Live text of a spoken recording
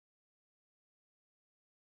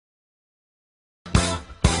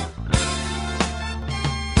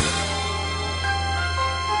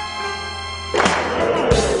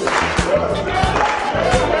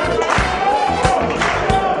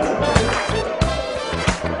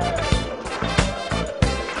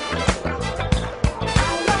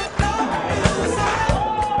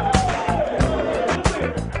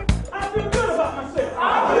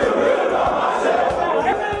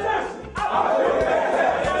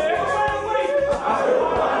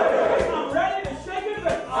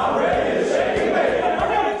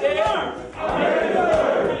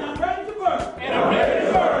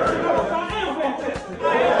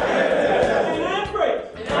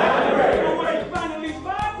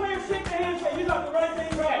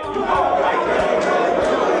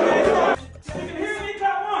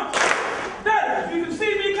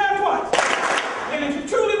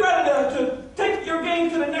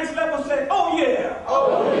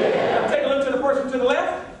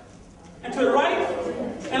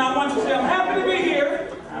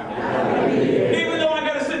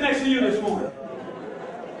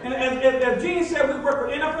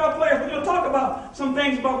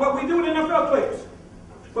we do with NFL players.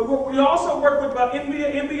 But we also work with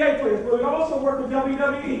NBA players, but we also work with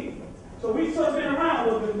WWE. So we've sort of been around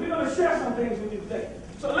a little bit. We're going to share some things with you today.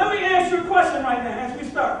 So let me ask you a question right now as we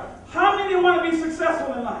start. How many want to be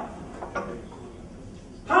successful in life?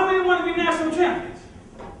 How many want to be national champions?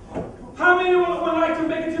 How many would like to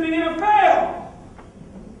make it to the NFL?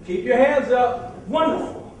 Keep your hands up.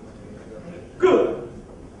 Wonderful. Good.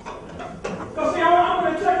 Because see, I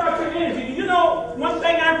want to check out your energy. You know, one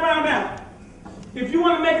thing I found out, if you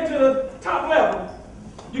want to make it to the top level,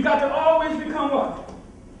 you got to always become what?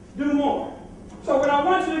 Do more. So what I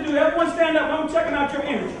want you to do, everyone stand up. I'm checking out your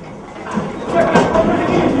energy. Checking out what kind of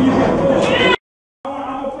energy you get.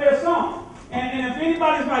 I'm going to play a song. And if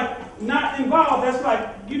anybody's like not involved, that's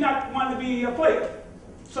like you're not wanting to be a player.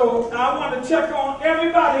 So I want to check on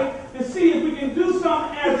everybody to see if we can do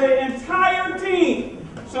something as an entire team.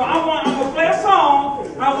 So I'm going to play a song.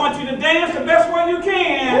 I want you to dance the best way you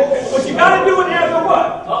can, but you got to do it as a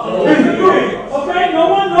what? As a group. Okay? No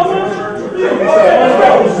one? Okay, let's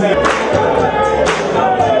go.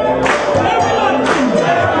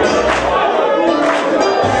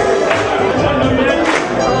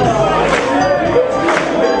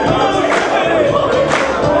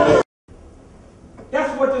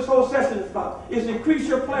 That's what this whole session is about, is increase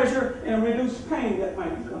your pleasure and reduce pain that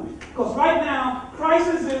might be coming. Because right now,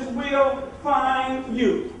 crises will find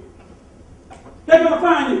you. They're going to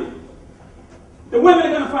find you. The women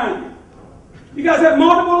are going to find you. You guys have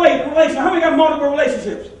multiple relationships. How many got multiple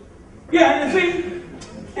relationships? Yeah, and see,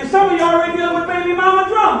 and some of you already dealing with baby mama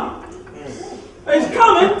drama. It's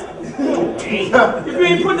coming. If you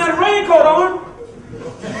ain't putting that raincoat on.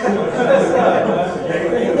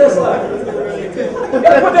 You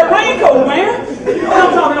gotta put that raincoat